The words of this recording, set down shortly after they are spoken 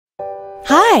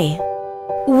Hi!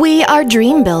 We are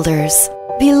dream builders,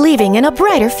 believing in a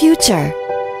brighter future.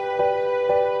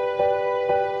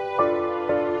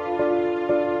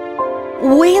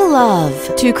 We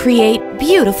love to create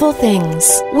beautiful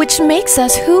things, which makes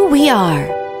us who we are.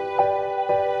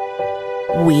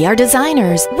 We are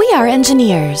designers, we are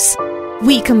engineers.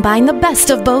 We combine the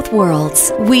best of both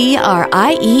worlds. We are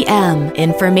IEM,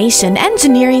 Information,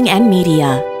 Engineering and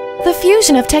Media. The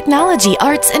fusion of technology,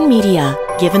 arts and media,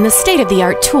 given the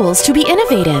state-of-the-art tools to be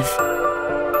innovative.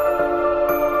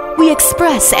 We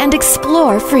express and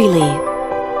explore freely.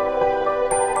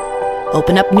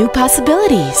 Open up new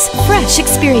possibilities, fresh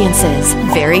experiences,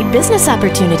 varied business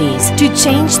opportunities to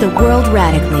change the world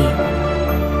radically.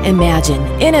 Imagine,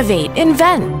 innovate,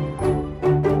 invent.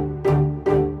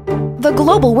 The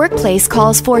global workplace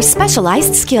calls for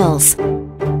specialized skills.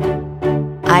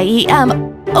 IEM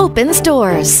opens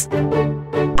doors.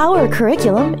 Our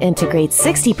curriculum integrates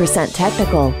 60%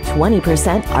 technical,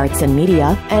 20% arts and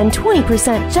media, and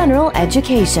 20% general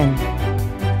education.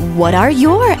 What are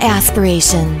your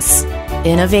aspirations?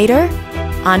 Innovator?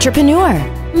 Entrepreneur?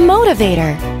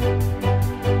 Motivator?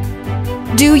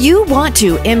 Do you want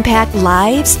to impact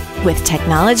lives with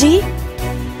technology?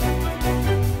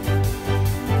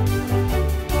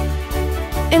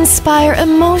 Inspire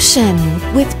emotion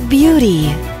with beauty.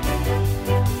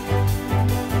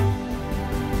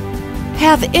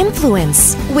 Have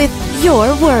influence with your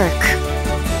work.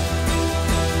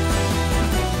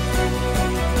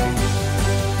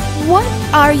 What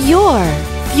are your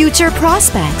future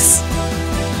prospects?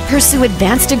 Pursue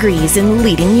advanced degrees in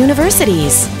leading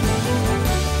universities.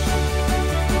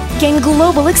 Gain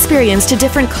global experience to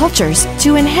different cultures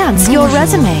to enhance your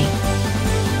resume.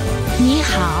 你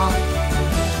好。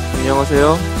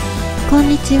 안녕하세요. こん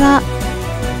にちは。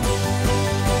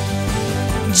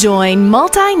 Join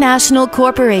multinational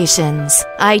corporations,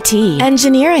 IT,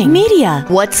 engineering, media.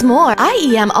 What's more,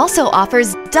 IEM also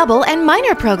offers double and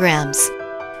minor programs.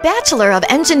 Bachelor of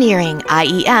Engineering,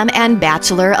 IEM, and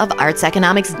Bachelor of Arts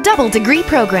Economics double degree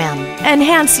program.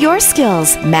 Enhance your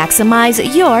skills,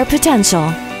 maximize your potential.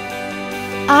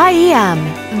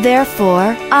 IEM,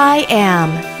 therefore I am,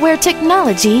 where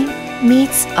technology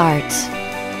meets art.